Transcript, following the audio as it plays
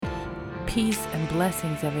Peace and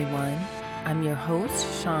blessings, everyone. I'm your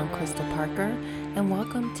host, Sean Crystal Parker, and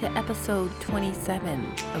welcome to episode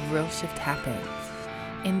 27 of Real Shift Happens.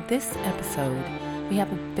 In this episode, we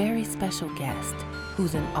have a very special guest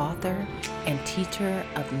who's an author and teacher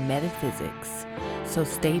of metaphysics. So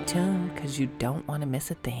stay tuned because you don't want to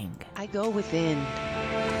miss a thing. I go within,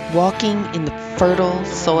 walking in the fertile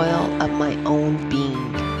soil of my own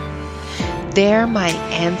being. There my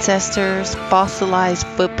ancestors' fossilized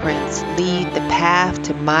footprints lead the path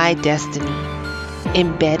to my destiny,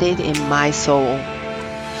 embedded in my soul.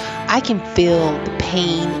 I can feel the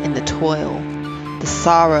pain and the toil, the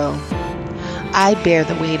sorrow. I bear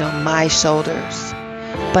the weight on my shoulders,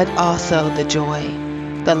 but also the joy,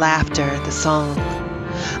 the laughter, the song.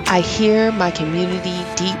 I hear my community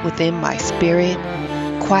deep within my spirit,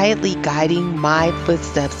 quietly guiding my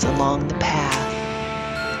footsteps along the path.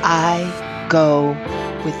 I go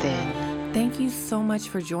within. Thank you so much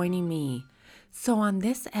for joining me. So on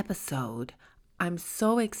this episode, I'm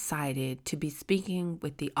so excited to be speaking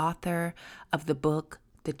with the author of the book,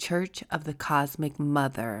 The Church of the Cosmic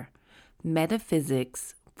Mother,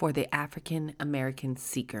 Metaphysics for the African American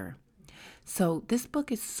Seeker. So this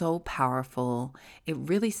book is so powerful. It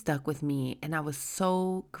really stuck with me, and I was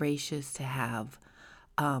so gracious to have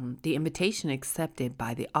the invitation accepted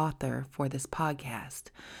by the author for this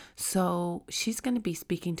podcast. So she's going to be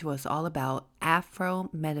speaking to us all about Afro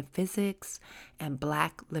metaphysics and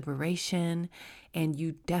Black liberation, and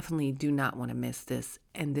you definitely do not want to miss this.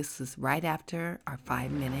 And this is right after our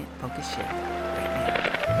 5-minute focus shift right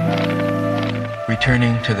now.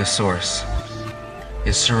 Returning to the source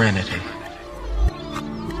is serenity.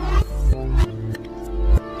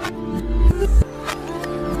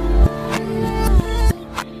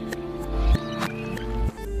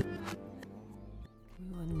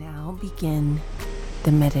 Begin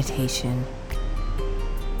the meditation.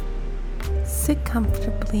 Sit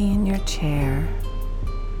comfortably in your chair.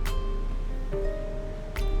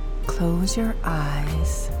 Close your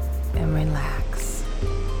eyes and relax.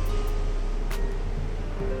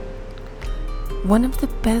 One of the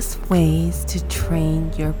best ways to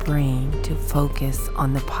train your brain to focus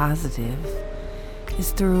on the positive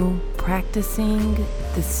is through practicing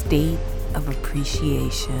the state of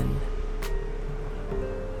appreciation.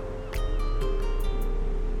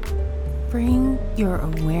 Bring your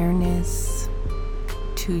awareness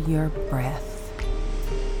to your breath.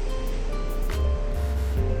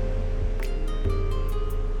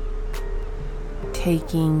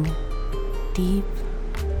 Taking deep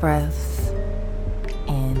breaths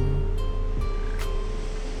in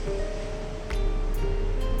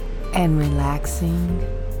and relaxing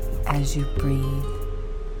as you breathe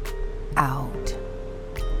out.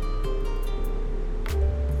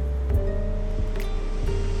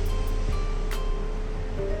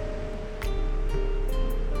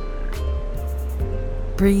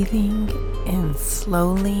 Breathing in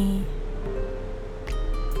slowly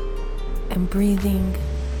and breathing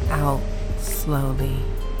out slowly.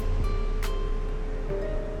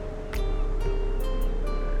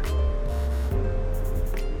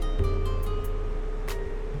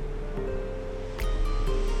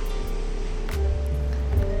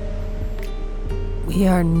 We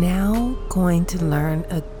are now going to learn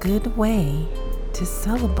a good way to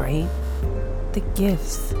celebrate the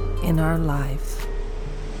gifts in our life.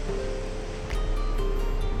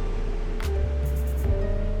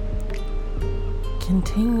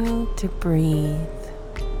 Continue to breathe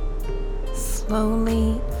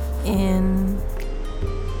slowly in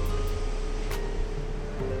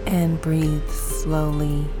and breathe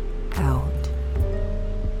slowly out.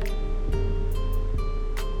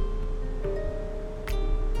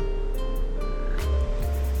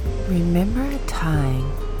 Remember a time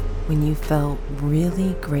when you felt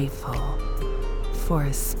really grateful for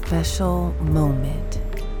a special moment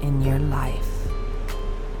in your life.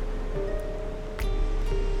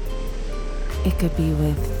 It could be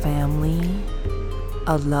with family,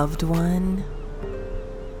 a loved one,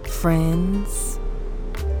 friends,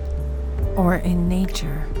 or in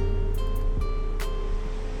nature.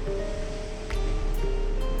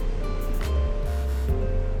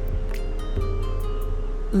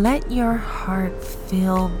 Let your heart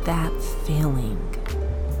feel that feeling,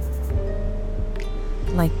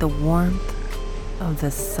 like the warmth of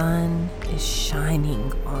the sun is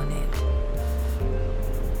shining on it.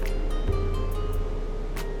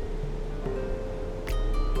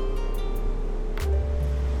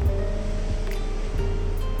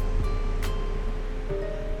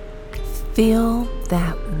 Feel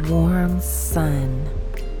that warm sun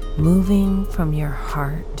moving from your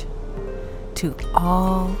heart to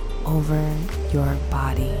all over your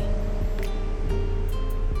body.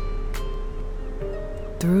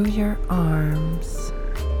 through your arms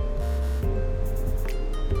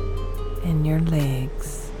and your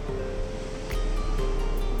legs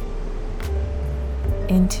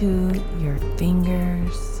into your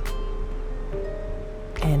fingers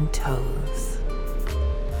and toes.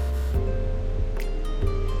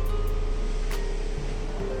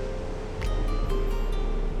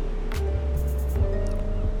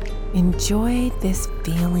 Enjoy this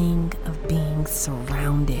feeling of being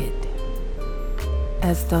surrounded,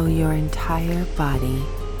 as though your entire body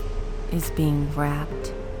is being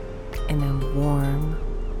wrapped in a warm,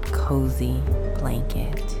 cozy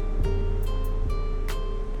blanket.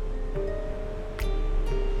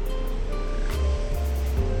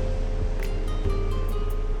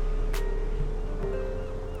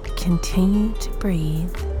 Continue to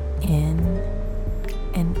breathe in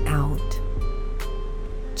and out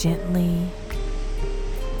gently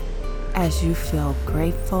as you feel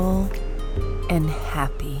grateful and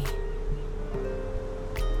happy.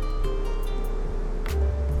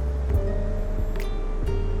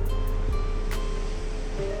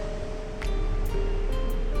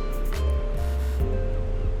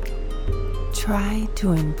 Try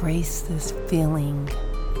to embrace this feeling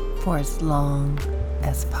for as long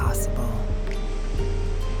as possible.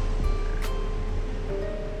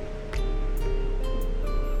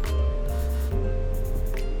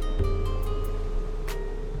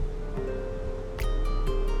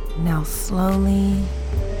 Now slowly,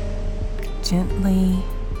 gently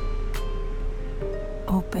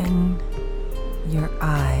open your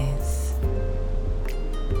eyes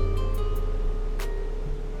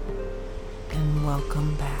and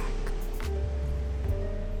welcome back.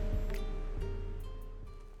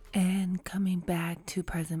 And coming back to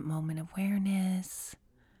present moment awareness.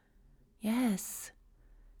 Yes,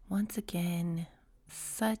 once again,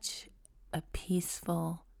 such a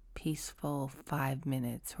peaceful 5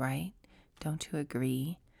 minutes, right? Don't you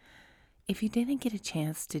agree? If you didn't get a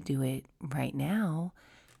chance to do it right now,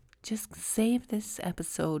 just save this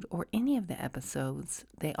episode or any of the episodes.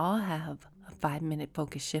 They all have a 5-minute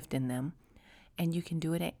focus shift in them, and you can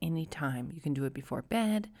do it at any time. You can do it before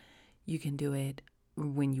bed. You can do it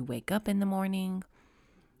when you wake up in the morning.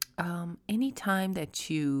 Any time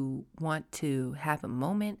that you want to have a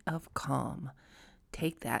moment of calm,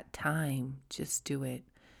 take that time. Just do it.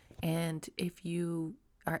 And if you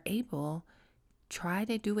are able, try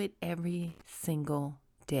to do it every single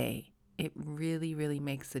day. It really, really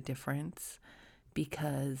makes a difference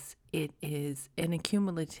because it is an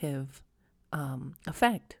accumulative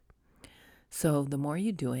effect. So the more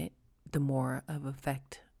you do it, the more of the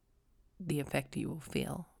effect you will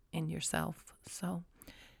feel in yourself. So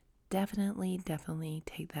definitely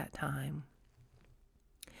take that time.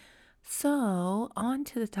 So on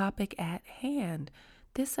to the topic at hand.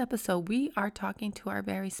 This episode, we are talking to our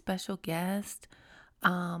very special guest,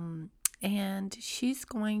 and she's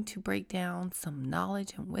going to break down some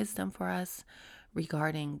knowledge and wisdom for us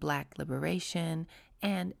regarding Black liberation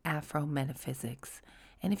and Afro metaphysics.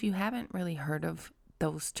 And if you haven't really heard of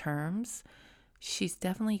those terms, she's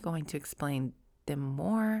definitely going to explain them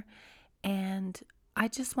more. And I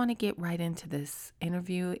just want to get right into this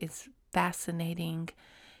interview. It's fascinating.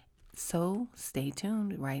 So stay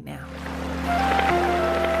tuned right now.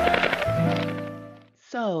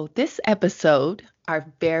 So this episode, our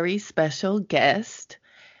very special guest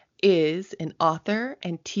is an author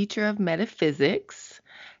and teacher of metaphysics,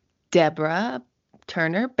 Deborah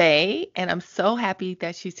Turner Bay, and I'm so happy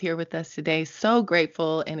that she's here with us today. So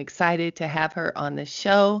grateful and excited to have her on the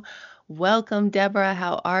show. Welcome, Deborah.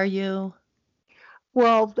 How are you?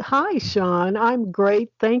 Well, hi, Sean. I'm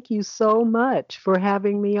great. Thank you so much for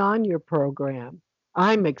having me on your program.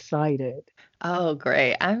 I'm excited. Oh,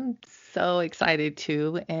 great. I'm so excited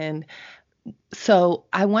too. And so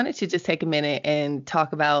I wanted to just take a minute and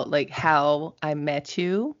talk about like how I met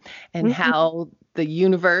you and Mhm. how the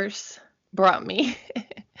universe brought me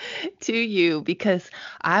to you because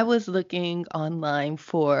I was looking online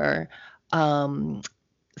for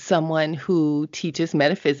someone who teaches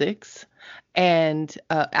metaphysics. And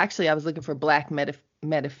actually, I was looking for Black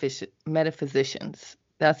metaphysicians.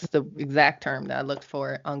 That's the exact term that I looked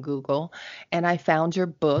for on Google. And I found your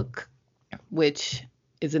book, which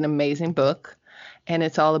is an amazing book. And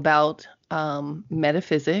it's all about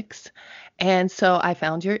metaphysics. And so I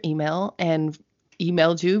found your email and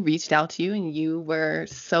emailed you, reached out to you, and you were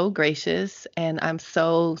so gracious. And I'm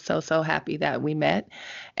so happy that we met.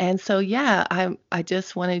 And so, yeah, I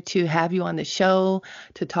just wanted to have you on the show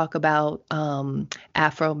to talk about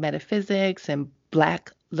Afro metaphysics and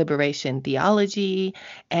Black liberation theology,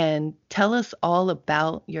 and tell us all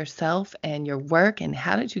about yourself and your work and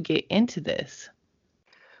how did you get into this?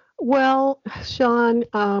 Well, Sean,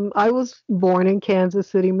 I was born in Kansas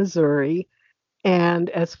City, Missouri, and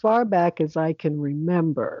as far back as I can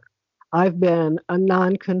remember, I've been a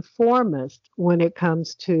nonconformist when it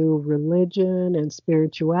comes to religion and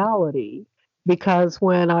spirituality. Because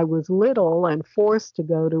when I was little and forced to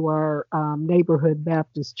go to our neighborhood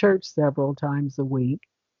Baptist church several times a week,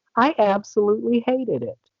 I absolutely hated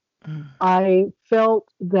it. Mm, I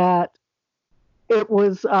felt that it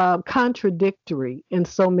was contradictory in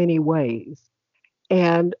so many ways.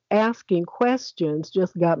 And asking questions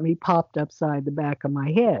just got me popped upside the back of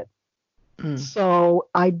my head. mm, So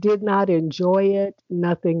I did not enjoy it.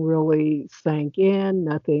 Nothing really sank in,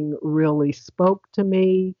 nothing really spoke to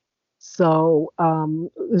me. So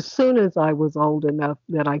as soon as I was old enough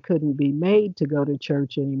that I couldn't be made to go to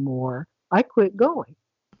church anymore, I quit going.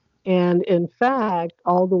 And in fact,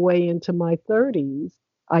 all the way into my 30s,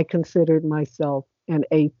 I considered myself an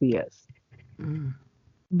atheist. mm,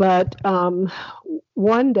 But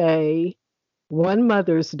one day, one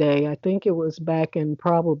Mother's Day, I think it was back in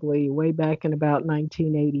probably way back in about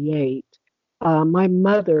 1988, my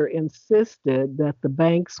mother insisted that the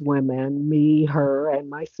Banks women, me, her, and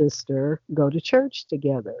my sister, go to church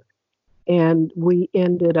together. And we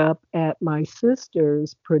ended up at my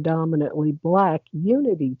sister's predominantly Black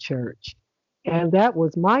Unity Church. And that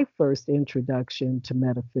was my first introduction to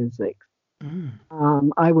metaphysics. mm,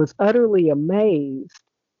 I was utterly amazed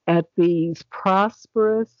at these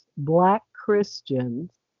prosperous Black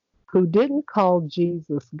Christians who didn't call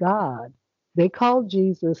Jesus God. They called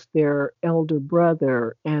Jesus their elder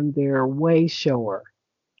brother and their way shower.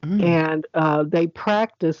 mm, And they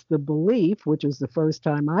practiced the belief, which was the first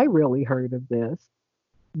time I really heard of this,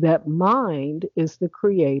 that mind is the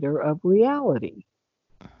creator of reality.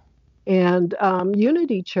 And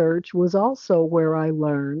Unity Church was also where I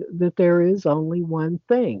learned that there is only one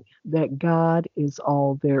thing, that God is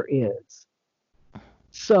all there is.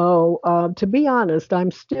 So, to be honest,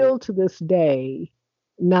 I'm still to this day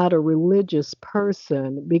not a religious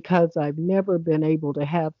person because I've never been able to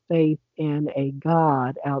have faith in a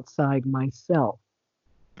God outside myself.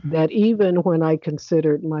 That even when I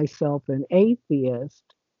considered myself an atheist,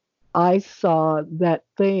 I saw that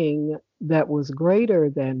thing that was greater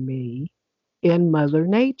than me in Mother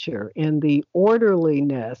Nature, in the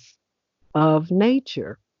orderliness of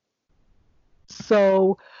nature.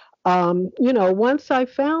 So, once I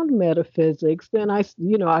found metaphysics, then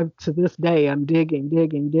to this day, I'm digging,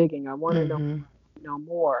 digging, digging. I want to mhm, know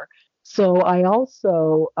more. So I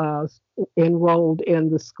also enrolled in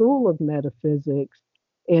the School of Metaphysics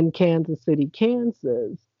in Kansas City,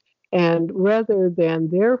 Kansas. And rather than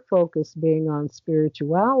their focus being on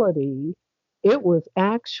spirituality, it was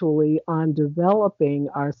actually on developing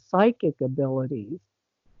our psychic abilities.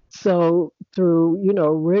 So through,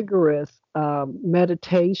 rigorous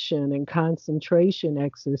meditation and concentration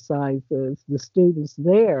exercises, the students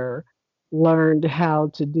there learned how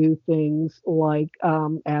to do things like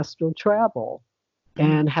astral travel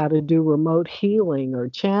mm, and how to do remote healing or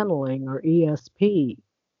channeling or ESP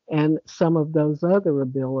and some of those other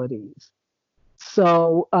abilities.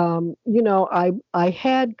 So, I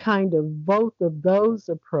had kind of both of those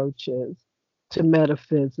approaches to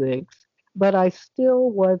metaphysics, but I still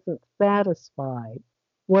wasn't satisfied.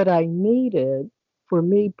 What I needed for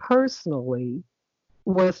me personally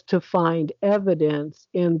was to find evidence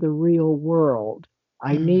in the real world.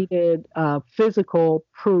 I mm, needed physical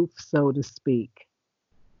proof, so to speak.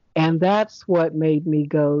 And that's what made me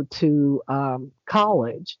go to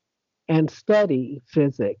college and study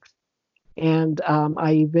physics. And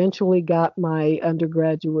I eventually got my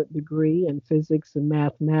undergraduate degree in physics and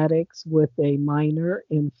mathematics with a minor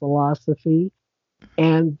in philosophy.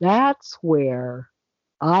 And that's where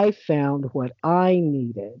I found what I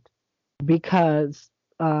needed because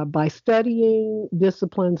by studying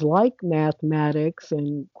disciplines like mathematics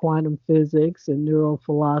and quantum physics and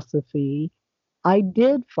neurophilosophy, I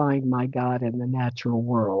did find my God in the natural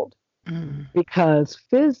world mm, because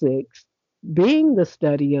physics, being the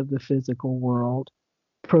study of the physical world,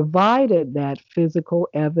 provided that physical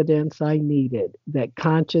evidence I needed that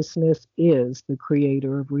consciousness is the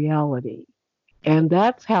creator of reality. And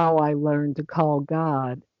that's how I learned to call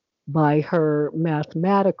God by her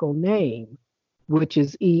mathematical name, which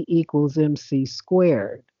is E equals MC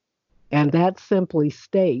squared. And that simply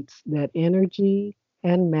states that energy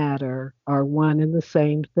and matter are one and the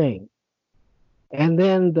same thing. And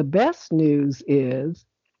then the best news is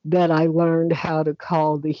that I learned how to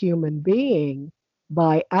call the human being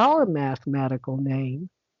by our mathematical name,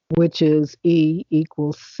 which is E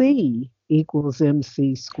equals C equals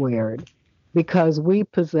MC squared, because we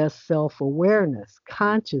possess self awareness,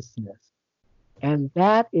 consciousness. And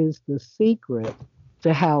that is the secret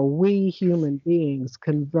to how we human beings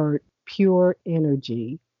convert pure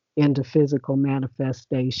energy into physical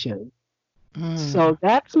manifestation. Mm. So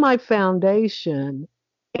that's my foundation.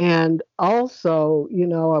 And also,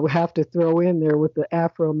 I would have to throw in there with the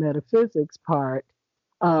Afro metaphysics part.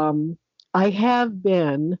 Um, I have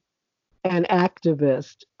been an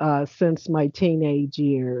activist since my teenage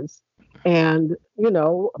years. And,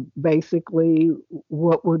 basically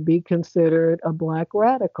what would be considered a Black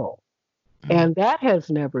radical. Mm. And that has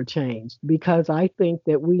never changed because I think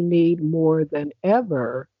that we need more than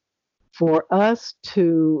ever for us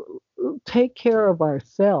to take care of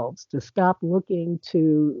ourselves, to stop looking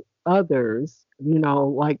to others,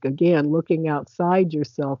 like again, looking outside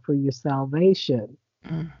yourself for your salvation,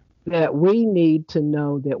 Mm. that we need to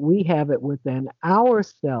know that we have it within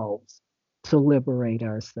ourselves to liberate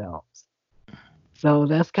ourselves. So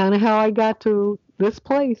that's kind of how I got to this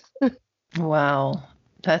place. Wow,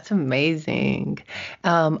 that's amazing.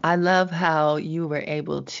 I love how you were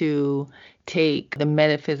able to take the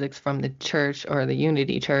metaphysics from the church or the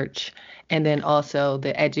Unity Church, and then also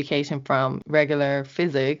the education from regular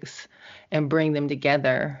physics and bring them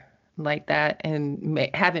together like that and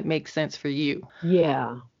have it make sense for you.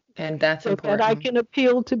 Yeah. And that's So that I important. can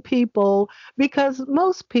appeal to people because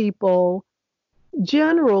most people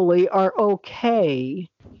generally are okay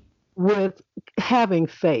with having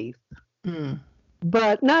faith, Mm,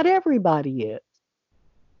 but not everybody is.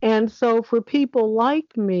 And so for people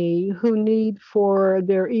like me who need for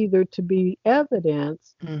there either to be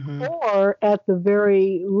evidence mm-hmm, or at the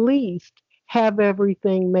very least have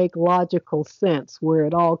everything make logical sense where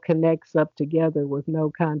it all connects up together with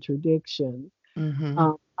no contradiction.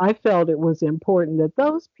 mm-hmm. I felt it was important that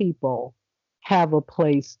those people have a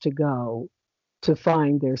place to go to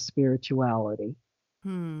find their spirituality.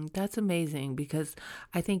 That's amazing because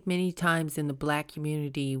I think many times in the Black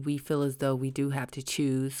community, we feel as though we do have to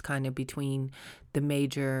choose kind of between the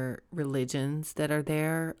major religions that are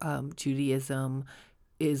there, Judaism,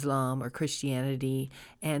 Islam, or Christianity.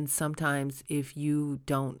 And sometimes if you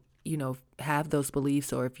don't, have those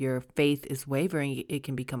beliefs, or if your faith is wavering, it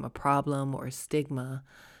can become a problem or a stigma.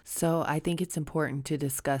 So I think it's important to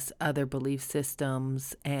discuss other belief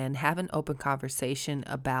systems and have an open conversation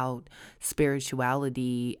about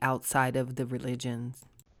spirituality outside of the religions.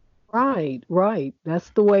 Right, right. That's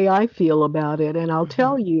the way I feel about it. And I'll Mm-hmm.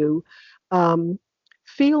 tell you, um,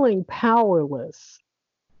 feeling powerless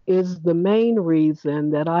is the main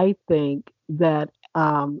reason that I think that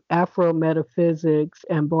Afro metaphysics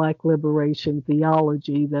and Black liberation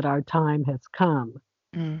theology, that our time has come,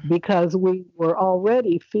 Mm, because we were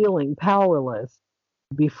already feeling powerless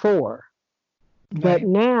before. But right.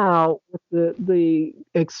 now, with the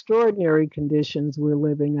extraordinary conditions we're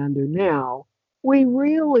living under now, we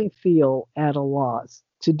really feel at a loss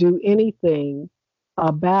to do anything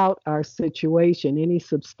about our situation, any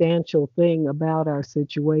substantial thing about our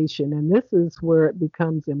situation. And this is where it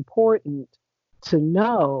becomes important to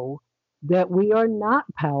know that we are not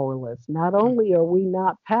powerless. Not only are we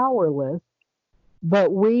not powerless,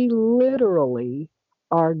 but we literally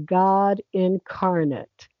are God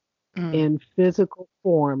incarnate Mm, in physical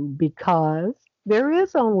form because there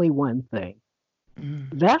is only one thing. mm,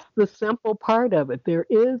 That's the simple part of it. There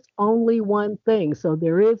is only one thing. So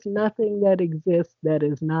there is nothing that exists that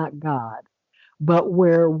is not God. But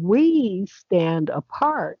where we stand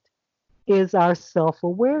apart is our self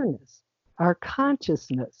awareness, our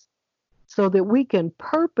consciousness, so that we can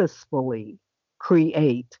purposefully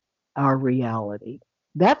create our reality.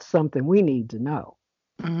 That's something we need to know.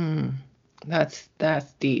 mm. That's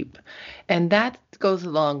deep. And that goes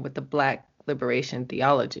along with the Black liberation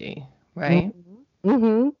theology, right?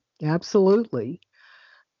 Mhm. Absolutely.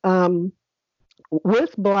 Um,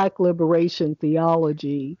 with Black liberation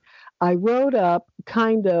theology, I wrote up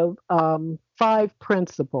kind of five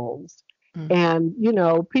principles. Mm,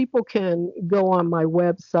 And, people can go on my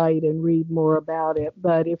website and read more about it.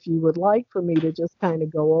 But if you would like for me to just kind of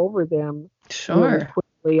go over them really sure.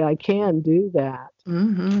 quickly, I can do that.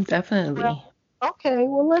 Mm-hmm, Well, definitely. okay,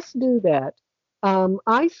 well, let's do that.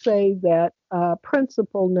 I say that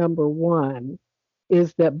principle number one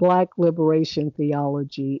is that Black liberation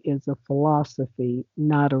theology is a philosophy,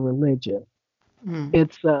 not a religion. Mm,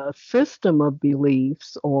 It's a system of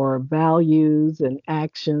beliefs or values and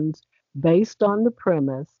actions based on the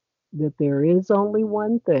premise that there is only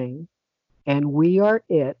one thing and we are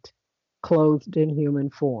it, clothed in human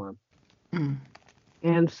form. mm,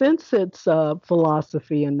 And since it's a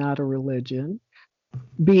philosophy and not a religion,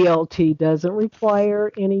 BLT doesn't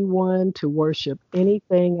require anyone to worship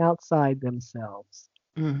anything outside themselves.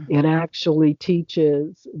 Mm. It actually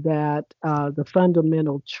teaches that the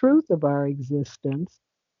fundamental truth of our existence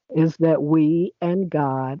is that we and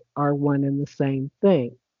God are one and the same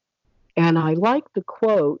thing. And I like the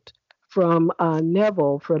quote from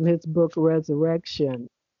Neville from his book Resurrection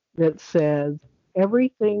that says,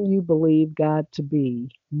 "Everything you believe God to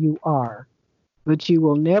be, you are, but you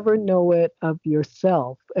will never know it of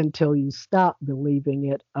yourself until you stop believing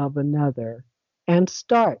it of another and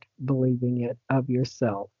start believing it of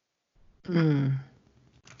yourself." Mm.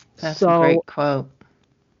 That's a So great quote.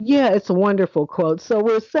 yeah, it's a wonderful quote. So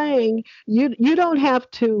we're saying you don't have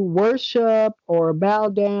to worship or bow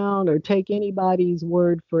down or take anybody's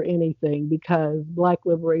word for anything, because Black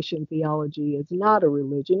liberation theology is not a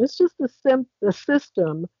religion. It's just a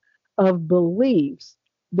system of beliefs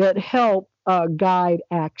that help guide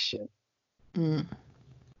action. Mm.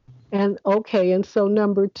 And okay, and so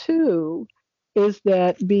number two is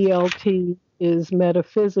that BLT is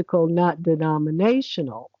metaphysical, not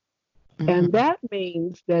denominational. And Mm. that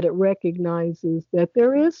means that it recognizes that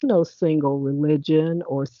there is no single religion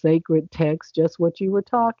or sacred text, just what you were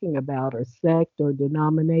talking about, or sect or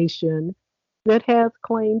denomination that has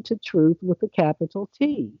claim to truth with a capital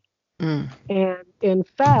T. Mm. And in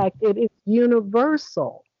fact, it is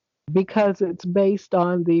universal because it's based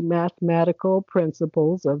on the mathematical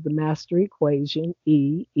principles of the master equation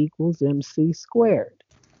E equals mc squared.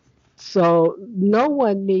 So no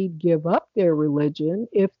one need give up their religion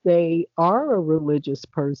if they are a religious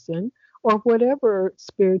person or whatever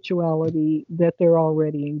spirituality that they're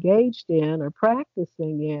already engaged in or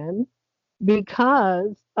practicing in,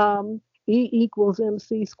 because E equals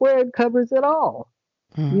mc squared covers it all.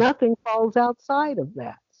 Mm. Nothing falls outside of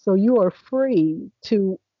that. So you are free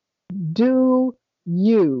to do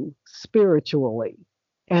you spiritually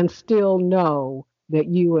and still know that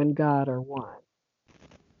you and God are one.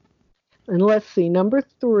 And let's see, number Mm.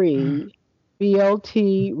 three,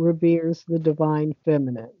 BLT reveres the divine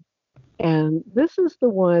feminine. And this is the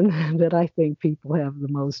one that I think people have the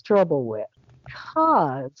most trouble with,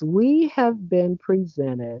 because we have been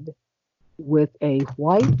presented with a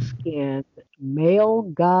white skinned male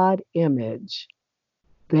God image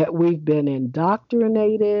that we've been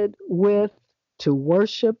indoctrinated with to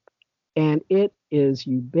worship, and it is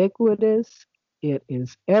ubiquitous, it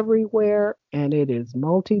is everywhere, and it is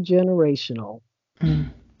multi generational. Mm.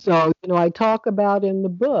 So, I talk about in the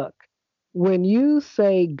book, when you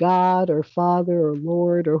say God or Father or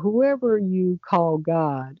Lord or whoever you call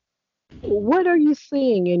God, what are you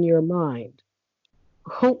seeing in your mind?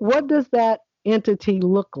 What does that entity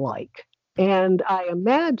look like? And I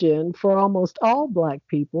imagine for almost all Black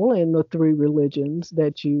people in the three religions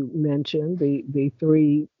that you mentioned, the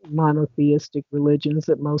three monotheistic religions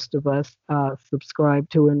that most of us subscribe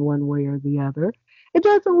to in one way or the other, it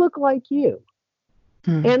doesn't look like you.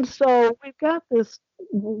 Mm. And so we've got this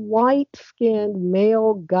white skinned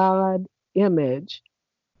male God image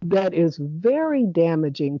that is very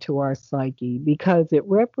damaging to our psyche because it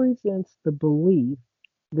represents the belief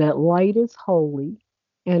that light is holy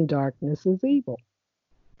and darkness is evil.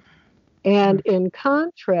 And in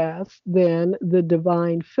contrast, then, the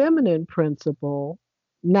divine feminine principle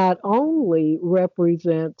not only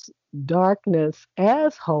represents darkness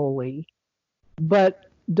as holy, but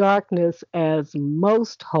darkness as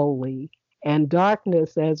most holy, and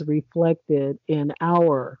darkness as reflected in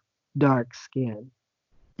our dark skin.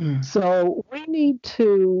 Mm. So we need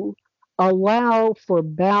to allow for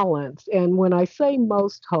balance. And when I say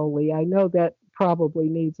most holy, I know that probably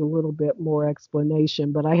needs a little bit more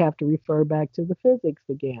explanation, but I have to refer back to the physics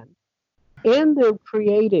again. In the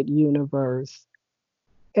created universe,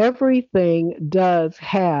 everything does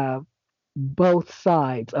have both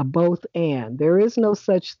sides, a both and. There is no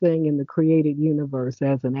such thing in the created universe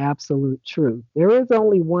as an absolute truth. There is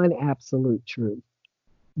only one absolute truth.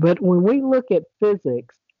 But when we look at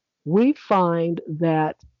physics, we find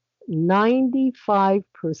that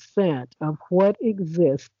 95% of what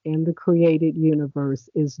exists in the created universe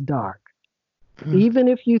is dark. Mm. Even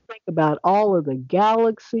if you think about all of the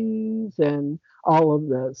galaxies and all of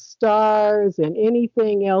the stars and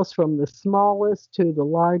anything else from the smallest to the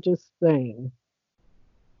largest thing,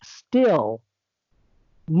 still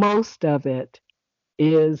most of it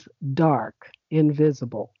is dark,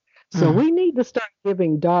 invisible. So Mm. we need to start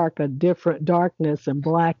giving dark a different darkness and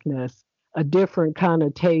blackness, a different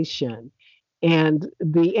connotation. And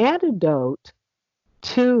the antidote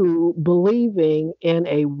to believing in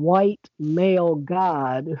a white male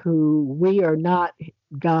God, who we are not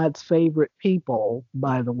God's favorite people,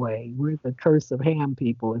 by the way. We're the curse of Ham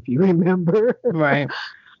people, if you remember. Right.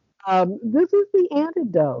 This is the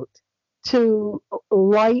antidote to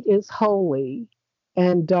light is holy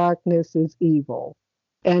and darkness is evil.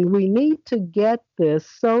 And we need to get this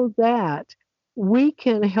so that we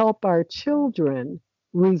can help our children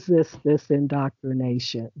resist this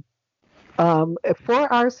indoctrination.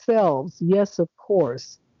 For ourselves, yes, of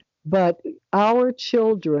course, but our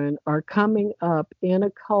children are coming up in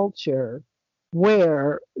a culture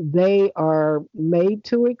where they are made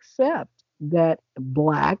to accept that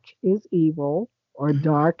black is evil or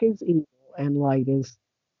dark is evil and light is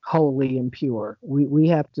holy and pure. We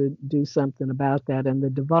have to do something about that. And the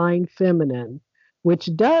divine feminine, which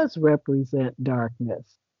does represent darkness,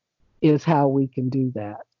 is how we can do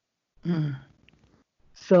that. Mm.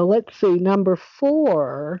 So let's see. Number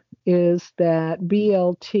 4 is that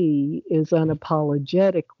BLT is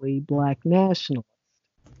unapologetically Black nationalist.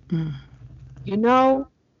 Mm. You know,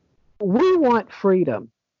 we want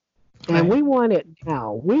freedom and Right. we want it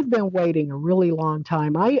now. We've been waiting a really long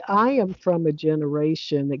time. I am from a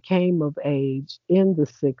generation that came of age in the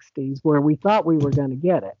 60s where we thought we were going to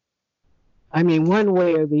get it. I mean, one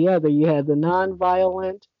way or the other, you had the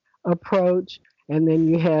nonviolent approach, and then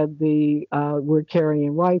you had the we're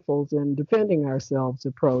carrying rifles and defending ourselves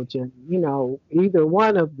approach. And, either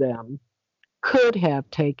one of them could have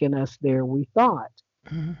taken us there, we thought.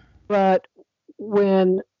 Mm. But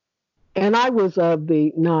when, and I was of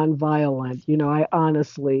the nonviolent, I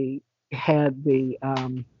honestly had the,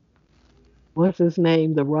 what's his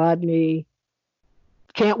name? The Rodney.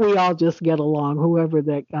 Can't we all just get along? Whoever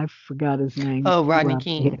that, I forgot his name. Oh, Rodney Well,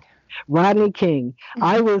 King. Rodney King.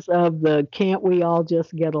 I was of the can't we all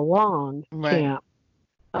just get along Right. camp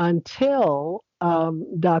until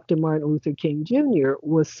Dr. Martin Luther King Jr.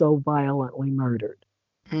 was so violently murdered.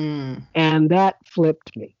 Mm. And that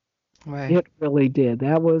flipped me. Right. It really did.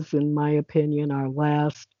 That was, in my opinion, our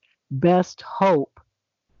last best hope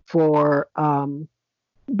for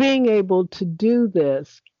being able to do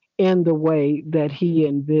this in the way that he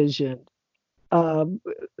envisioned.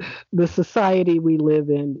 The society we live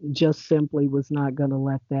in just simply was not going to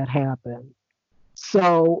let that happen.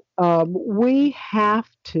 So we have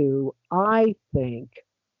to, I think,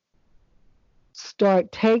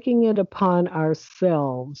 start taking it upon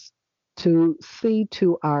ourselves to see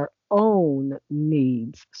to our own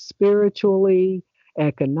needs spiritually,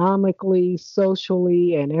 economically,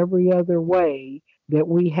 socially, and every other way that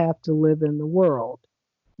we have to live in the world.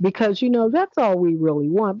 Because, that's all we really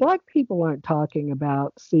want. Black people aren't talking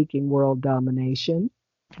about seeking world domination.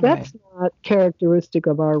 Right. That's not characteristic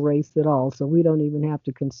of our race at all. So we don't even have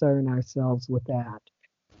to concern ourselves with that.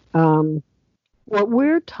 What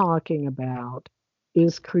we're talking about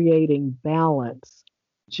is creating balance,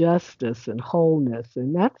 justice, and wholeness.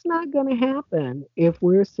 And that's not going to happen if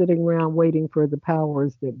we're sitting around waiting for the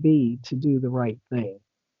powers that be to do the right thing.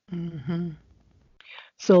 Mm-hmm.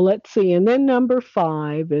 So let's see. And then number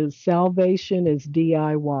 5 is salvation is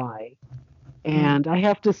DIY. And I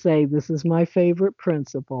have to say, this is my favorite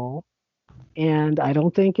principle. And I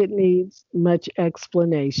don't think it needs much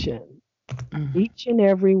explanation. Mm. Each and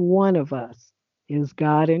every one of us is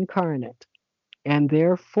God incarnate. And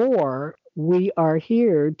therefore, we are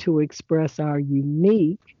here to express our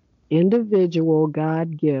unique individual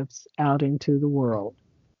God gifts out into the world.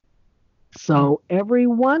 So every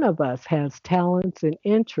one of us has talents and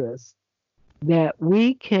interests that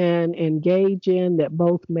we can engage in that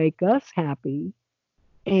both make us happy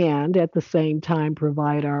and at the same time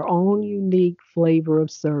provide our own unique flavor of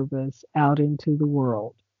service out into the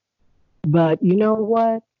world. But you know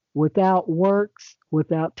what? Without works,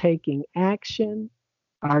 without taking action,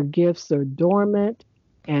 our gifts are dormant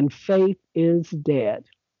and faith is dead.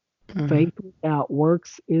 Faith without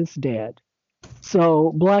works is dead.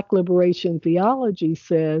 So Black liberation theology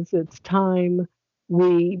says it's time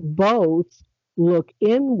we both look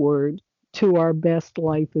inward to our best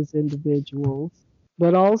life as individuals,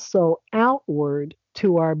 but also outward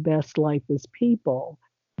to our best life as people,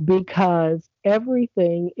 because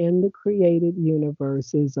everything in the created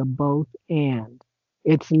universe is a both and.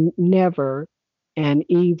 It's never an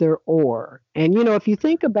either or. And, if you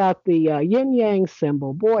think about the yin yang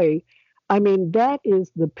symbol, boy, I mean, that is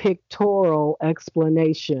the pictorial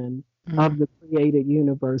explanation of the created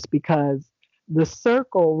universe, because the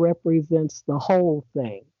circle represents the whole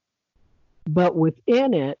thing. But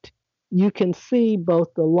within it, you can see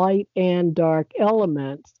both the light and dark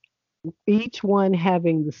elements, each one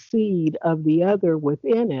having the seed of the other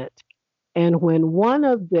within it. And when one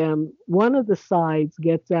of the sides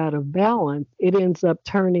gets out of balance, it ends up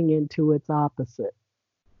turning into its opposite.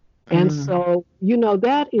 And so,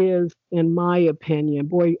 that is, in my opinion,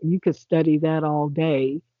 boy, you could study that all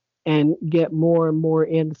day and get more and more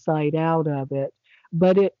insight out of it.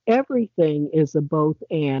 But everything is a both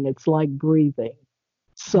and. It's like breathing.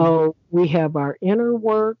 So we have our inner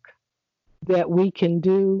work that we can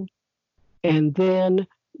do, and then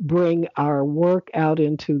bring our work out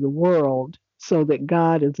into the world so that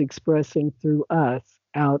God is expressing through us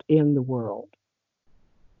out in the world.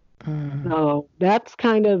 So that's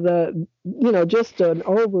kind of just an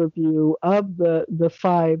overview of the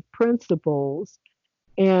five principles.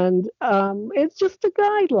 And it's just a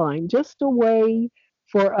guideline, just a way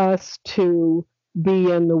for us to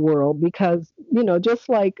be in the world. Because, just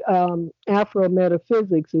like Afro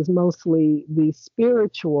metaphysics is mostly the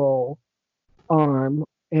spiritual arm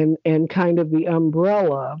and kind of the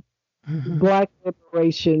umbrella, Black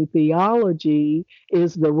liberation theology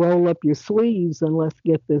is the roll up your sleeves and let's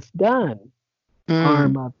get this done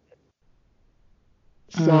arm of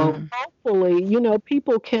it. So hopefully,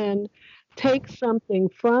 people can take something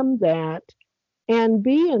from that and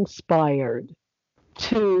be inspired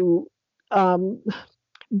to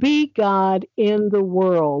be God in the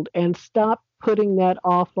world and stop putting that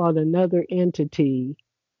off on another entity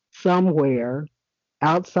somewhere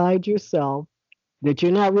outside yourself that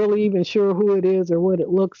you're not really even sure who it is or what it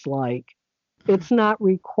looks like. It's not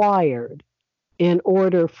required in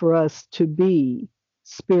order for us to be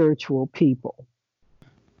spiritual people.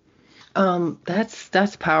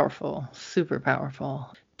 That's powerful, super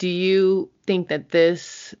powerful. Do you think that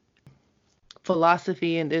this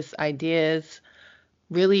philosophy and this ideas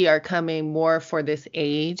really are coming more for this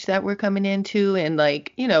age that we're coming into, and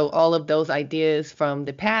all of those ideas from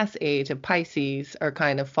the past age of Pisces are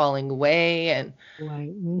kind of falling away, and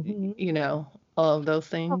Right. all of those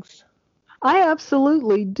things? I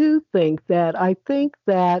absolutely do think that. I think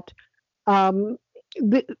that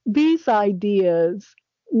these ideas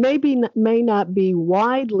may not be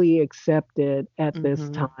widely accepted at this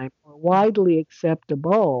time or widely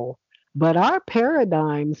acceptable, but our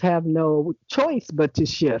paradigms have no choice but to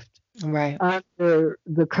shift under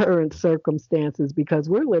the current circumstances, because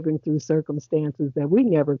we're living through circumstances that we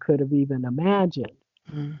never could have even imagined.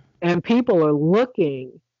 And people are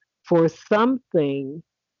looking for something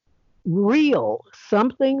real,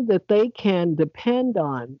 something that they can depend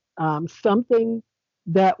on, something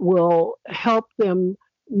that will help them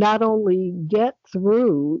not only get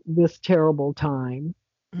through this terrible time,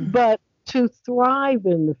 but to thrive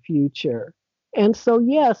in the future. And so,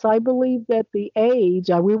 yes, I believe that the age,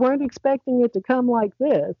 we weren't expecting it to come like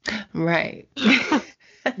this. Right.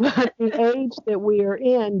 But the age that we are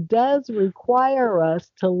in does require us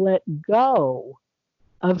to let go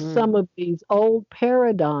of some of these old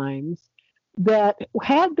paradigms that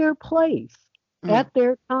had their place at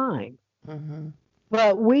their time.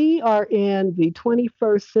 But we are in the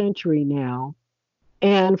 21st century now.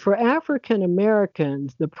 And for African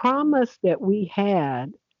Americans, the promise that we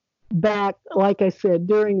had back, like I said,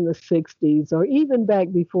 during the 60s, or even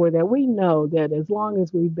back before that, we know that as long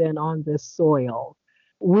as we've been on this soil,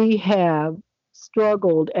 we have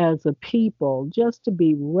struggled as a people just to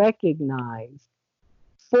be recognized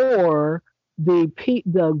for the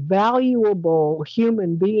valuable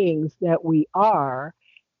human beings that we are,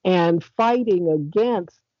 and fighting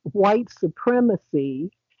against white supremacy.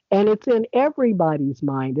 And it's in everybody's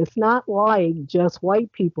mind. It's not like just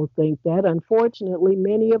white people think that. Unfortunately,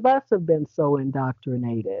 many of us have been so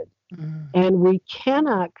indoctrinated. And we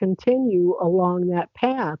cannot continue along that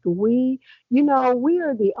path. We are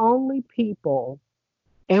the only people.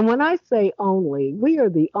 And when I say only, we are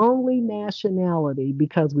the only nationality,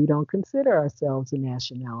 because we don't consider ourselves a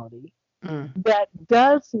nationality, that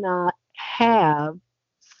does not have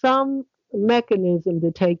some mechanism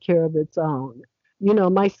to take care of its own.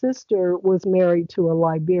 My sister was married to a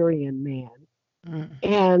Liberian man.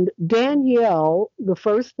 And Danielle, the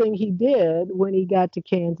first thing he did when he got to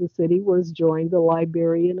Kansas City was join the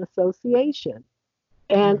Liberian Association.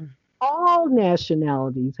 And all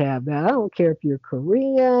nationalities have that. I don't care if you're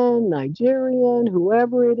Korean, Nigerian,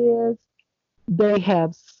 whoever it is. They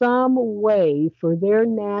have some way for their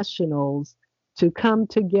nationals to come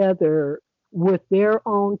together with their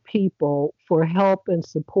own people for help and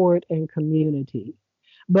support and community.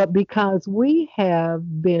 But because we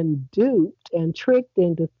have been duped and tricked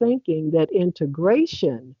into thinking that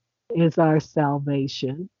integration is our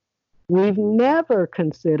salvation, we've never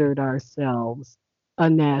considered ourselves a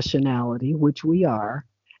nationality, which we are,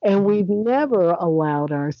 and we've never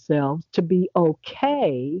allowed ourselves to be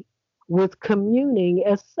okay with communing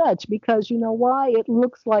as such, because you know why? It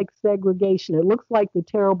looks like segregation. It looks like the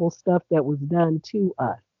terrible stuff that was done to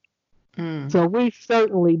us. So we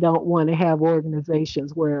certainly don't want to have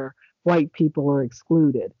organizations where white people are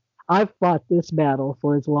excluded. I've fought this battle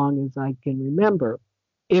for as long as I can remember.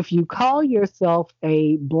 If you call yourself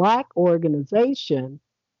a Black organization,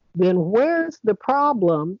 then where's the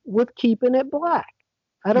problem with keeping it black?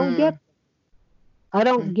 I don't get Mm. I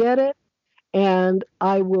don't Mm. get it. And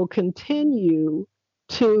I will continue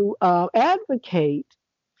to advocate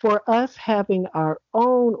for us having our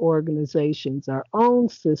own organizations, our own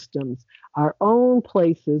systems, our own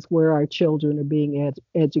places where our children are being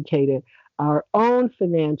educated, our own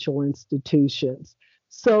financial institutions,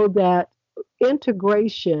 so that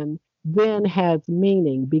integration then has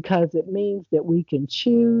meaning because it means that we can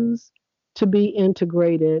choose to be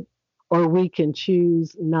integrated or we can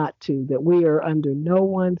choose not to, that we are under no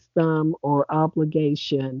one's thumb or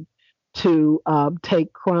obligation to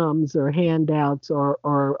take crumbs or handouts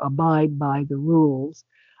or abide by the rules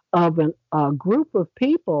of a group of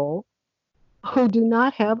people who do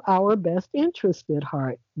not have our best interest at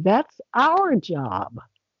heart. That's our job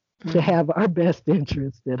to Mm. have our best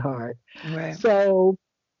interest at heart. Right. So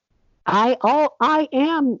I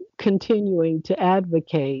am continuing to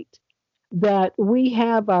advocate that we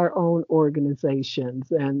have our own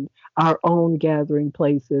organizations and our own gathering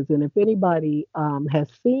places. And if anybody has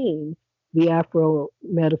seen the Afro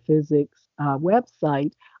Metaphysics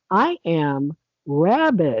website, I am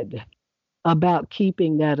rabid about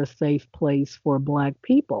keeping that a safe place for Black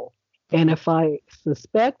people. And Mm. if I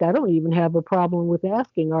suspect, I don't even have a problem with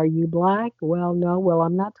asking, are you Black? Well, no, well,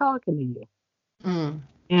 I'm not talking to you. Mm.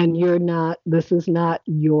 And you're not, this is not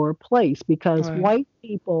your place because Right. white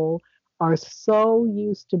people are so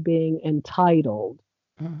used to being entitled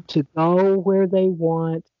Mm. to go where they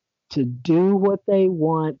want, to do what they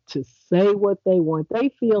want, to say what they want. They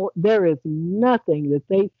feel there is nothing that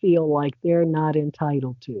they feel like they're not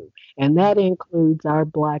entitled to. And that includes our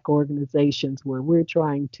Black organizations where we're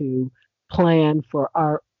trying to plan for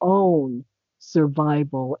our own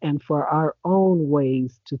survival and for our own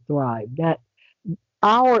ways to thrive. That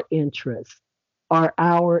our interests are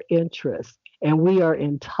our interests, and we are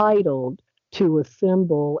entitled to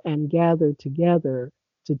assemble and gather together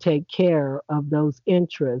to take care of those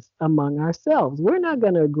interests among ourselves. We're not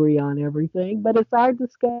going to agree on everything, but it's our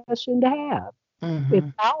discussion to have. It's Mm-hmm.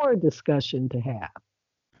 our discussion to have.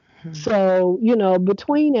 Mm. So,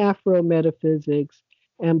 between Afro metaphysics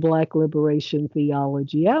and Black liberation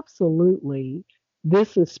theology, absolutely,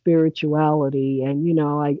 this is spirituality. And,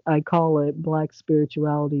 I call it Black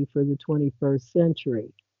spirituality for the 21st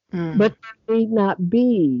century. Mm. But there need not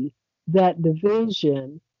be that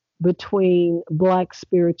division between Black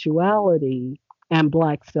spirituality and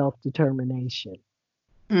Black self determination.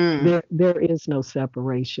 Mm. There is no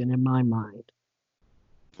separation in my mind.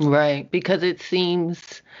 Right. Because it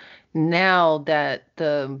seems now that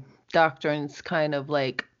the doctrine's kind of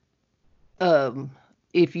like, um,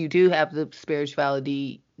 if you do have the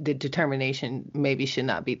spirituality, the determination maybe should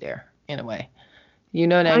not be there in a way. You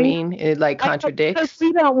know what I I know, mean? It like I know because contradicts.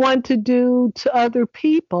 we don't want to do to other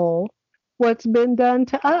people what's been done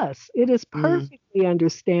to us. It is Mm. perfectly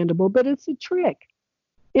understandable, but it's a trick.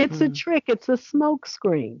 It's a Mm. trick. It's a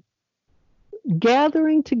smokescreen.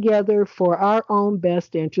 Gathering together for our own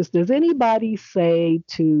best interest. Does anybody say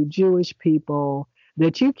to Jewish people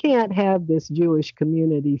that you can't have this Jewish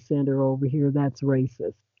community center over here? That's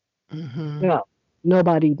racist. Mm-hmm. No,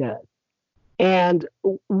 nobody does. And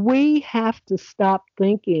we have to stop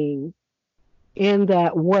thinking in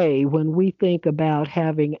that way when we think about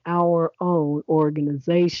having our own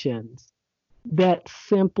organizations that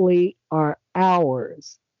simply are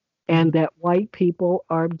ours Mm. and that white people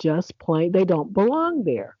are just plain, they don't belong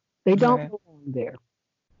there. They don't Right. belong there.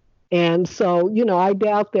 And so, I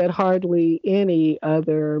doubt that hardly any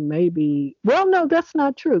other, maybe, well, no, that's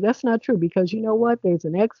not true. That's not true because you know what? There's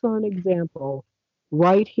an excellent example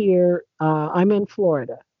right here. I'm in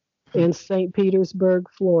Florida, Mm. in St. Petersburg,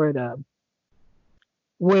 Florida,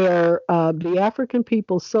 where the African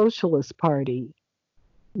People's Socialist Party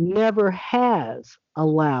never has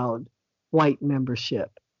allowed white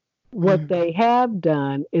membership. What Mm. they have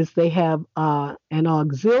done is they have an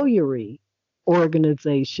auxiliary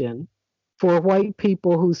organization for white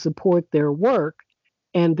people who support their work,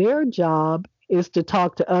 and their job is to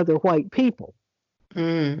talk to other white people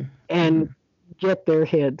Mm. and Mm. get their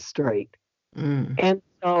heads straight. Mm. And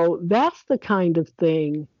so that's the kind of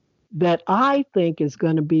thing that I think is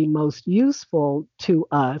going to be most useful to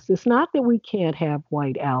us. It's not that we can't have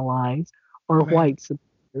white allies or Right. white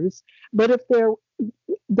supporters, but if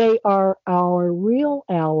they are our real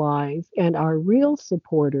allies and our real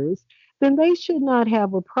supporters, then they should not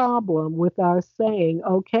have a problem with our saying,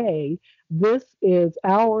 okay, this is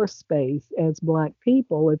our space as Black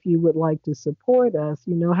people. If you would like to support us,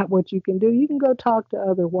 what you can do. You can go talk to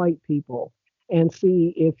other white people and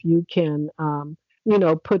see if you can,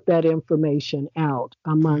 put that information out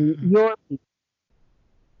among Mm-hmm. your people.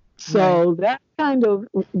 Right. So that's kind of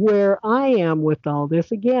where I am with all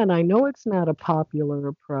this. Again, I know it's not a popular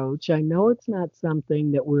approach. I know it's not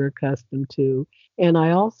something that we're accustomed to. And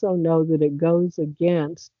I also know that it goes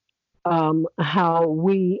against how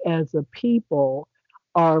we as a people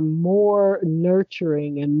are more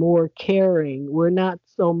nurturing and more caring. We're not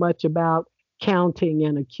so much about counting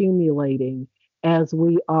and accumulating as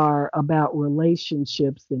we are about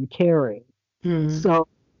relationships and caring. Mm. So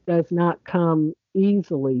it does not come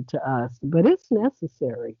easily to us, but it's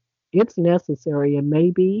necessary. It's necessary. And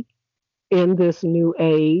maybe in this new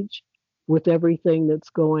age, with everything that's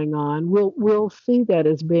going on, we'll see that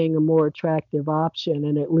as being a more attractive option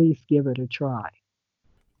and at least give it a try.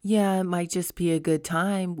 Yeah, it might just be a good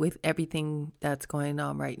time with everything that's going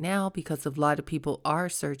on right now because a lot of people are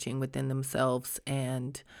searching within themselves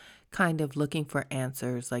and kind of looking for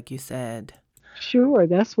answers, like you said. Sure,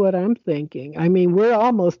 that's what I'm thinking. I mean, we're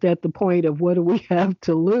almost at the point of what do we have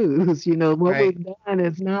to lose? What Right. we've done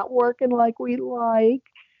is not working like we like.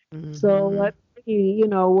 So Hmm. let's see,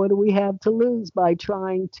 what do we have to lose by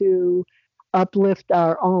trying to uplift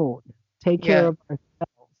our own, take care Yeah. of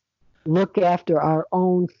ourselves, look after our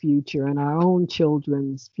own future and our own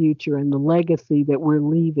children's future and the legacy that we're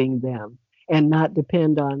leaving them, and not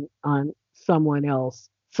depend on someone else,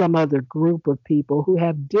 some other group of people who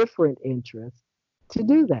have different interests to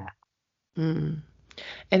do that. Mm.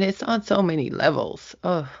 And it's on so many levels.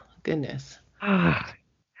 Oh, goodness.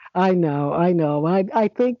 I know, I know. I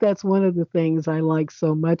think that's one of the things I like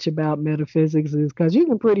so much about metaphysics is because you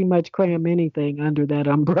can pretty much cram anything under that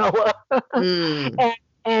umbrella Mm. and,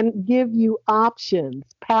 and give you options,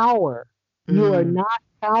 power. You are Mm. not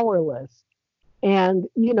powerless. And,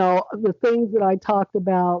 the things that I talked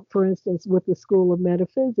about, for instance, with the School of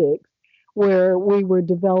Metaphysics, where we were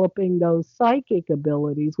developing those psychic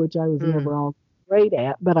abilities, which I was Mm. never all great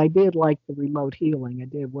at, but I did like the remote healing. I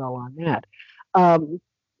did well on that. Um,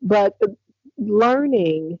 but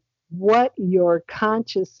learning what your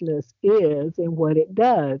consciousness is and what it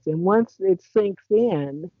does. And once it sinks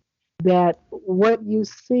in that what you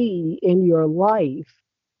see in your life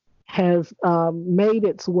has made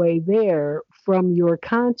its way there from your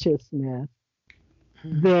consciousness,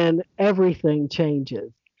 Mm. then everything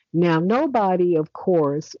changes. Now, nobody, of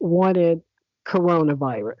course, wanted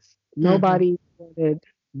coronavirus. Mhm. Nobody wanted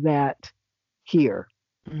that here.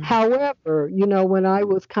 Mm. However, when I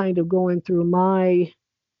was kind of going through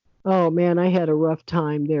oh man, I had a rough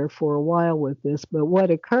time there for a while with this, but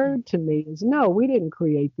what occurred to me is no, we didn't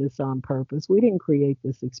create this on purpose. We didn't create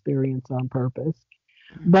this experience on purpose.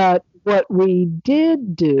 But what we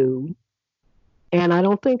did do, and I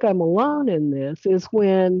don't think I'm alone in this, is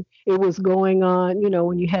when it was going on,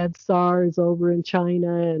 when you had SARS over in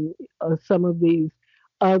China and some of these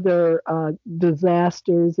other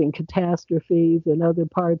disasters and catastrophes in other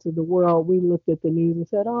parts of the world, we looked at the news and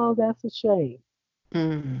said, oh, that's a shame.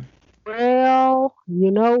 Mm. Well,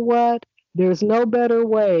 you know what? There's no better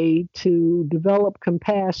way to develop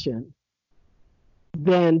compassion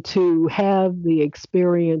than to have the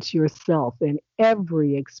experience yourself. And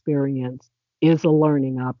every experience is a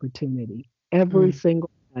learning opportunity. Every Mm. single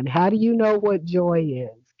one. How do you know what joy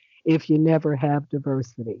is if you never have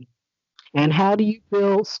diversity? And how do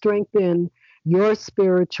you strengthen your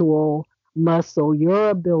spiritual muscle, your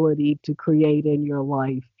ability to create in your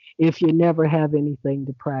life if you never have anything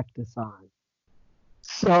to practice on?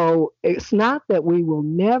 So it's not that we will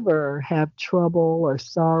never have trouble or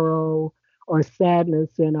sorrow or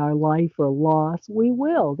sadness in our life or loss. We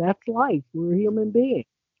will. That's life. We're human beings.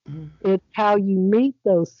 Mm. It's how you meet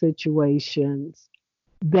those situations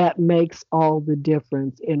that makes all the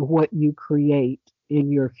difference in what you create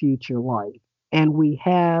in your future life. And we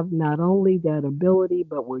have not only that ability,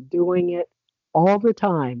 but we're doing it all the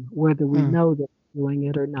time, whether we Mm. know that we're doing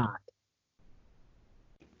it or not.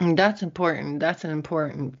 And that's important. That's an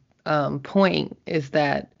important point is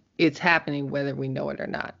that it's happening whether we know it or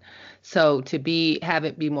not. So to have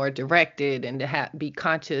it be more directed and to be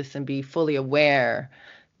conscious and be fully aware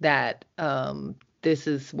that this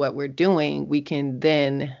is what we're doing, we can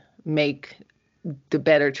then make the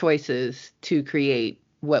better choices to create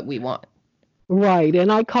what we want. Right.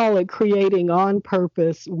 And I call it creating on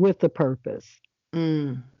purpose with a purpose.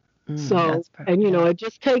 Mm. Mm. So, That's perfect. and Yeah. it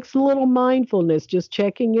just takes a little mindfulness, just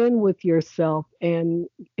checking in with yourself and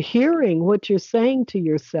hearing what you're saying to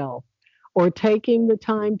yourself, or taking the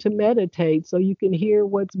time to meditate so you can hear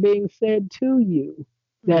what's being said to you.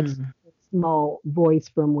 That's Mm. a small voice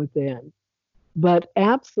from within. But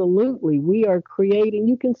absolutely, we are creating,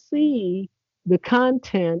 you can see the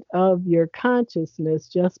content of your consciousness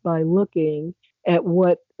just by looking at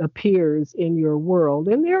what appears in your world.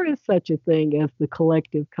 And there is such a thing as the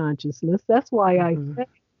collective consciousness. That's why I say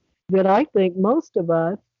that I think most of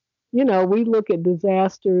us, we look at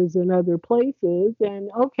disasters in other places and,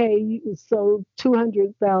 okay, so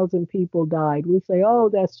 200,000 people died. We say, oh,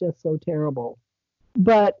 that's just so terrible.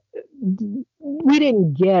 But we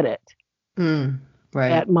didn't get it. Right.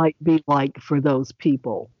 That might be like for those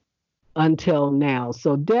people until now.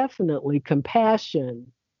 So definitely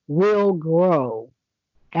compassion will grow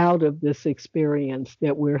out of this experience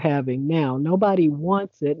that we're having now. Nobody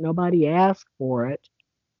wants it, nobody asked for it,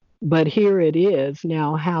 but here it is.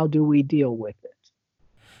 Now, how do we deal with it?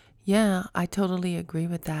 Yeah, I totally agree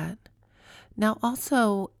with that. Now,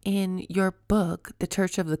 also in your book, The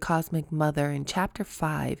Church of the Cosmic Mother, in chapter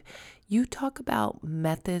 5, you talk about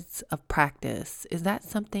methods of practice. Is that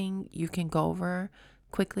something you can go over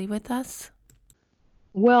quickly with us?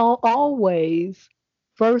 Well, always,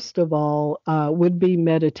 first of all, would be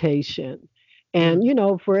meditation. And,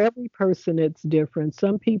 for every person, it's different.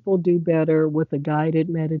 Some people do better with a guided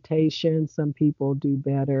meditation. Some people do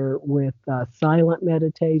better with silent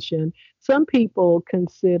meditation. Some people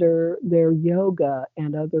consider their yoga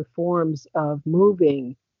and other forms of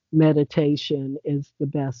moving meditation is the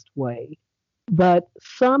best way. But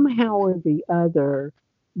somehow or the other,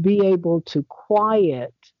 be able to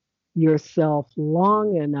quiet yourself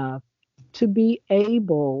long enough to be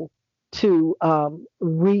able to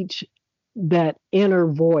reach that inner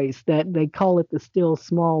voice that they call it the still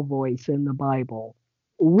small voice in the Bible.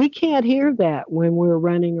 We can't hear that when we're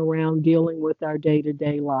running around dealing with our day to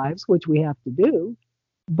day lives, which we have to do,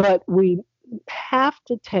 but we have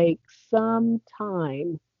to take some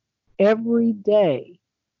time every day.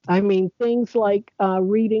 I mean, things like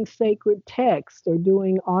reading sacred text or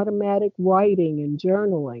doing automatic writing and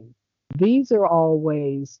journaling. These are all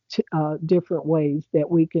different ways that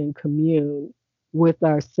we can commune with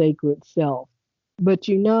our sacred self. But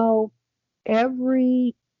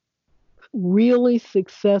every really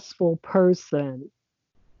successful person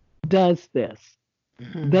does this.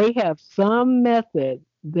 They have some method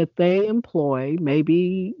that they employ,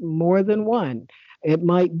 maybe more than one. It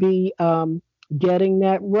might be getting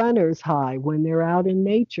that runner's high when they're out in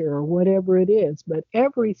nature or whatever it is. But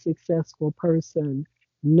every successful person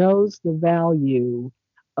knows the value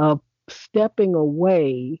of stepping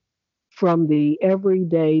away from the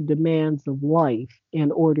everyday demands of life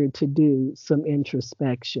in order to do some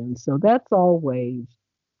introspection. So that's always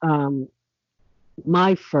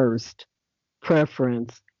my first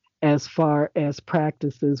preference as far as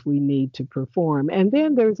practices we need to perform. And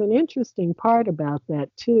then there's an interesting part about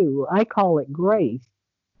that too. I call it grace,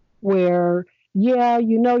 where, yeah,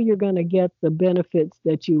 you're going to get the benefits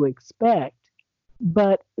that you expect,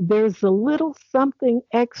 but there's a little something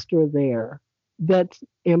extra there that's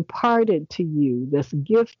imparted to you, that's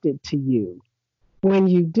gifted to you when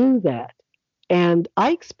you do that. And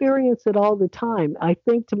I experience it all the time. I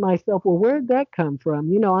think to myself, well, where'd that come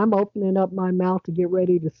from? I'm opening up my mouth to get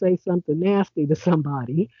ready to say something nasty to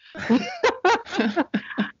somebody.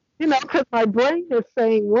 Because my brain is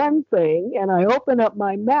saying one thing, and I open up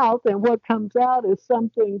my mouth, and what comes out is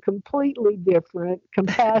something completely different,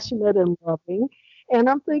 compassionate and loving. And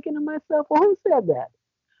I'm thinking to myself, well, who said that?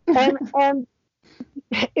 And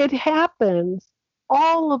it happens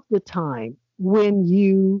all of the time when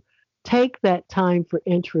you take that time for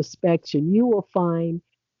introspection. You will find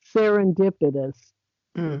serendipitous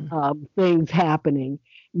things happening.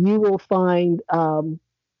 You will find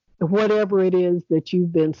whatever it is that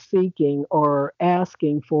you've been seeking or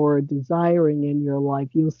asking for or desiring in your life.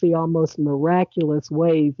 You'll see almost miraculous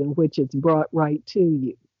ways in which it's brought right to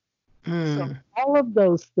you. So all of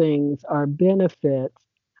those things are benefits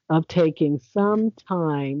of taking some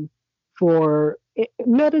time for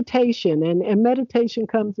meditation. And meditation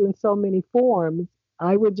comes in so many forms.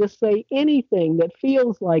 I would just say anything that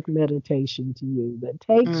feels like meditation to you, that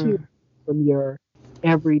takes you from your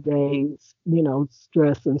everyday,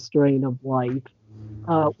 stress and strain of life,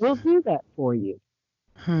 will do that for you.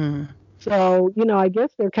 So, I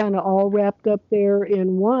guess they're kind of all wrapped up there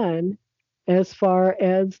in one as far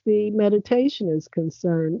as the meditation is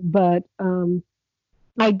concerned. But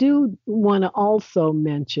I do want to also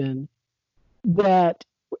mention that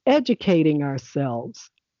educating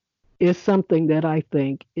ourselves is something that I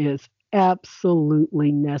think is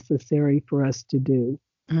absolutely necessary for us to do.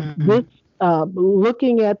 This,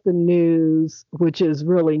 looking at the news, which is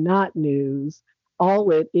really not news,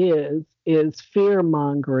 all it is fear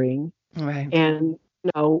mongering, Right. and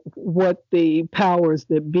what the powers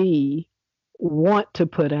that be want to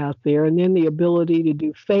put out there, and then the ability to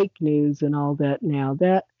do fake news and all that. Now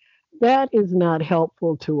that that is not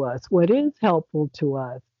helpful to us. What is helpful to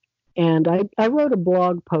us, and I wrote a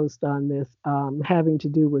blog post on this having to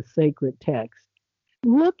do with sacred text.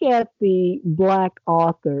 Look at the Black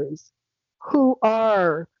authors who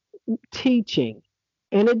are teaching.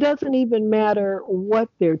 And it doesn't even matter what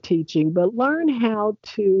they're teaching, but learn how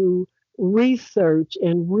to research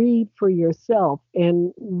and read for yourself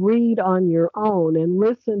and read on your own and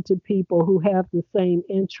listen to people who have the same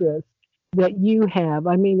interests that you have.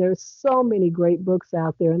 I mean, there's so many great books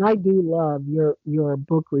out there, and I do love your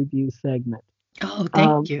book review segment. Oh,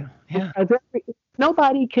 thank you. Yeah.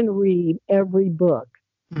 Nobody can read every book,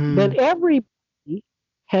 but Mm, everybody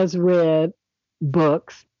has read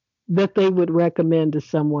books that they would recommend to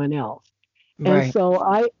someone else. And right. so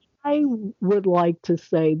I would like to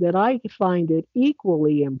say that I find it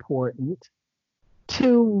equally important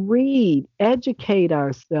to read, educate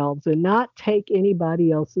ourselves, and not take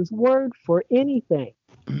anybody else's word for anything.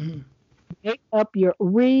 Mm, Make up your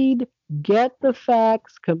read, get the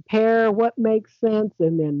facts, compare what makes sense,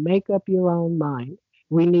 and then make up your own mind.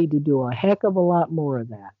 We need to do a heck of a lot more of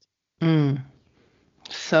that. mm.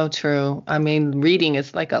 So true. I mean, reading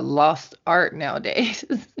is like a lost art nowadays.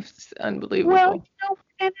 It's Well, unbelievable.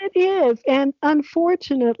 and it is. And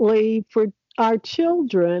unfortunately for our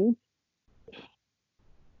children,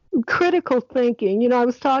 critical thinking, I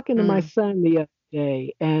was talking to my Mm, son the other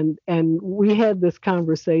day, and we had this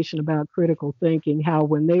conversation about critical thinking, how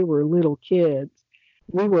when they were little kids,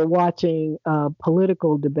 we were watching a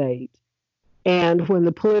political debate. And when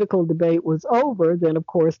the political debate was over, then of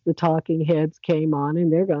course the talking heads came on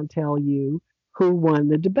and they're going to tell you who won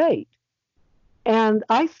the debate. And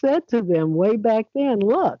I said to them way back then,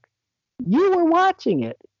 look, you were watching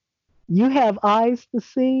it. You have eyes to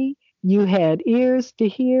see, you had ears to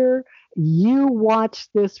hear. You watched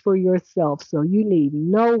this for yourself. So you need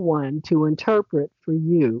no one to interpret for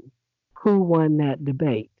you who won that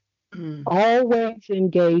debate. mm, Always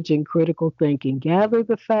engage in critical thinking. Gather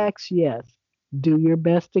the facts, yes. Do your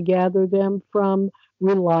best to gather them from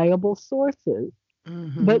reliable sources.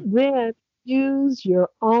 But mhm, then use your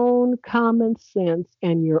own common sense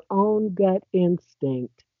and your own gut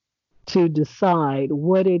instinct to decide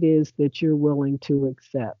what it is that you're willing to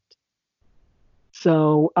accept.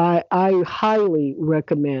 So I highly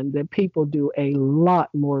recommend that people do a lot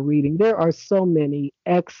more reading. There are so many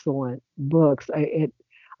excellent books.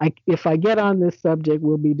 If I get on this subject,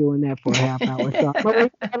 we'll be doing that for a half hour. So I'm going to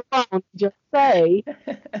leave that alone. Just say,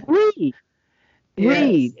 read, Yes.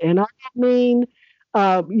 read, and I don't mean,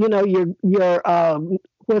 your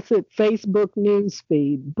what's it, Facebook news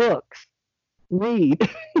feed, books. Read.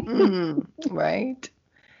 Right.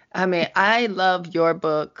 I mean, I love your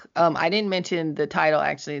book. I didn't mention the title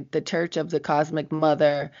actually, The Church of the Cosmic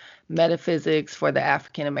Mother, Metaphysics for the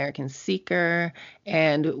African American Seeker.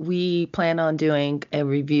 And we plan on doing a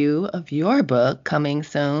review of your book coming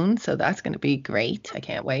soon. So that's going to be great. I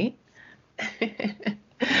can't wait.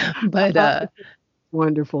 But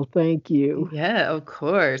Wonderful. Thank you. yeah, of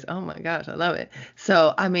course. Oh my gosh, I love it.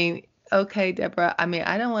 So, I mean, okay, Deborah, I mean,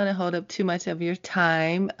 I don't want to hold up too much of your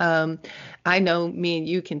time. I know me and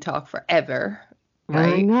you can talk forever, I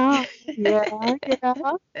right? know. Yeah, yeah.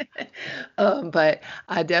 But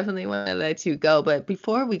I definitely want to let you go. But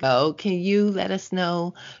before we go, can you let us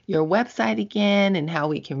know your website again and how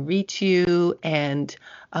we can reach you? And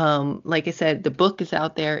like I said, the book is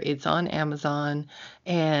out there, it's on Amazon,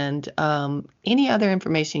 and any other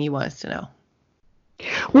information you want us to know.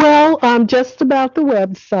 Well, just about the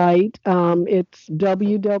website, it's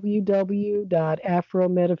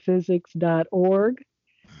www.afrometaphysics.org.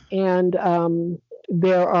 And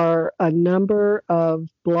there are a number of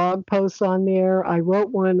blog posts on there. I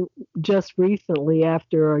wrote one just recently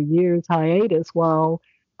after a year's hiatus while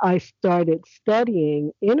I started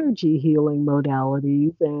studying energy healing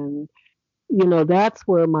modalities. And, that's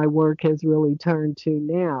where my work has really turned to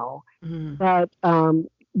now. Mm, But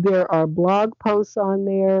there are blog posts on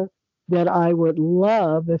there that I would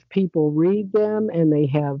love if people read them and they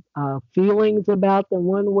have feelings about them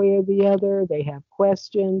one way or the other. They have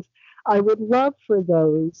questions. I would love for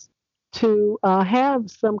those to have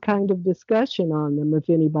some kind of discussion on them if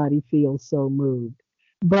anybody feels so moved.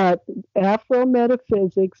 But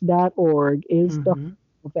afrometaphysics.org is the home hmm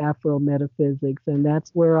of Afrometaphysics, and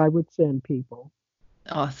that's where I would send people.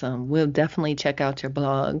 Awesome. We'll definitely check out your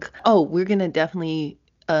blog. Oh, we're going to definitely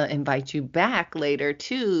invite you back later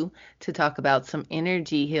too to talk about some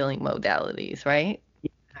energy healing modalities, right?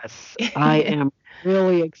 Yes, I am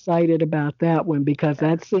really excited about that one because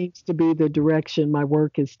that seems to be the direction my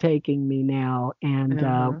work is taking me now. And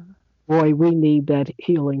Uh-huh. boy, we need that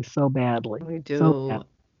healing so badly. We So do. badly.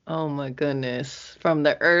 Oh my goodness. From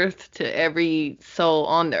the earth to every soul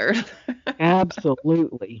on the earth.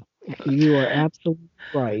 Absolutely. You are absolutely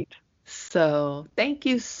right. So, thank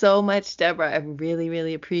you so much, Deborah. I really,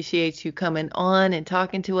 really appreciate you coming on and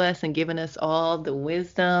talking to us and giving us all the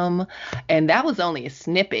wisdom. And that was only a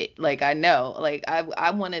snippet. Like I know, like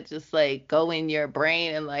I want to just like go in your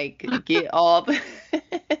brain and like get all the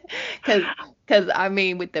cuz I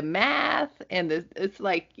mean with the math and the it's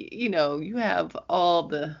like you have all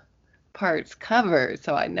the parts covered.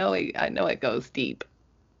 So I know it goes deep.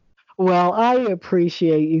 Well, I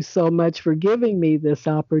appreciate you so much for giving me this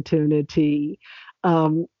opportunity.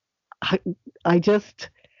 Um, I, I just,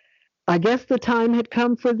 I guess the time had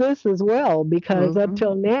come for this as well, because up Hmm.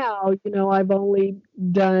 till now, I've only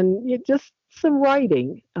done just some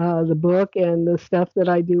writing, the book and the stuff that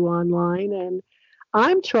I do online. And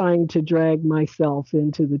I'm trying to drag myself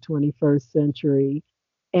into the 21st century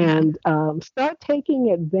and start taking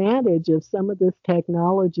advantage of some of this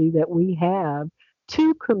technology that we have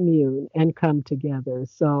to commune and come together.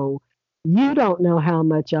 So you don't know how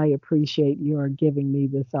much I appreciate your giving me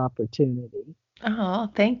this opportunity. Oh,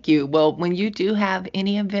 thank you. Well, when you do have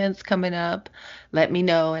any events coming up, let me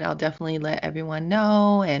know and I'll definitely let everyone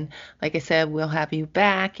know. And like I said, we'll have you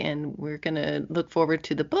back and we're going to look forward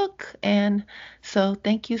to the book. And so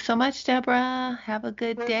thank you so much, Deborah. Have a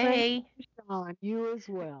good Well, thank day. you, Sean. You as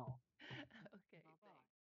well. Okay, thanks.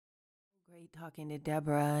 Great talking to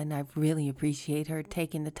Deborah, and I really appreciate her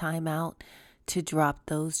taking the time out to drop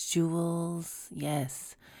those jewels.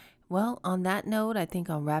 Yes. Well, on that note, I think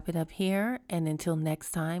I'll wrap it up here. And until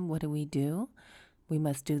next time, what do? We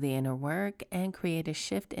must do the inner work and create a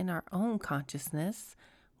shift in our own consciousness,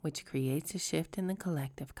 which creates a shift in the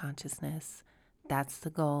collective consciousness. That's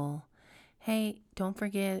the goal. Hey, don't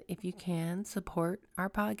forget, if you can, support our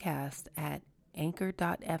podcast at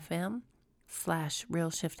anchor.fm/Real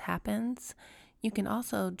Shift Happens. You can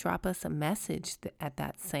also drop us a message at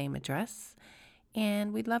that same address.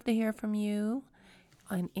 And we'd love to hear from you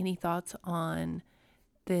on any thoughts on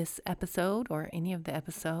this episode or any of the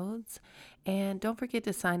episodes. And don't forget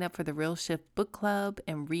to sign up for the Real Shift Book Club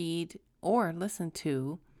and read or listen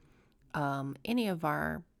to any of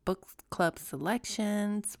our book club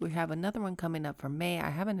selections. We have another one coming up for May. I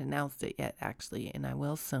haven't announced it yet, actually, and I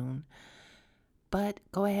will soon. But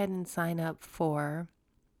go ahead and sign up for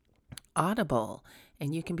Audible,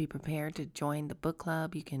 and you can be prepared to join the book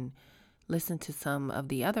club. You can listen to some of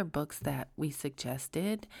the other books that we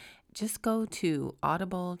suggested. Just go to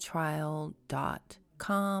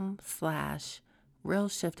audibletrial.com/Real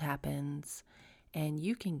Shift Happens, and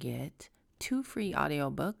you can get 2 free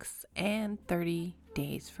audiobooks and 30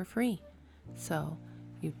 days for free. So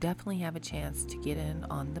you definitely have a chance to get in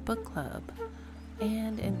on the book club.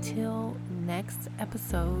 And until next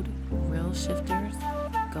episode, Real Shifters,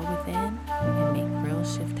 go within and make real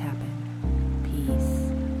shift happen.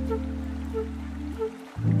 Peace.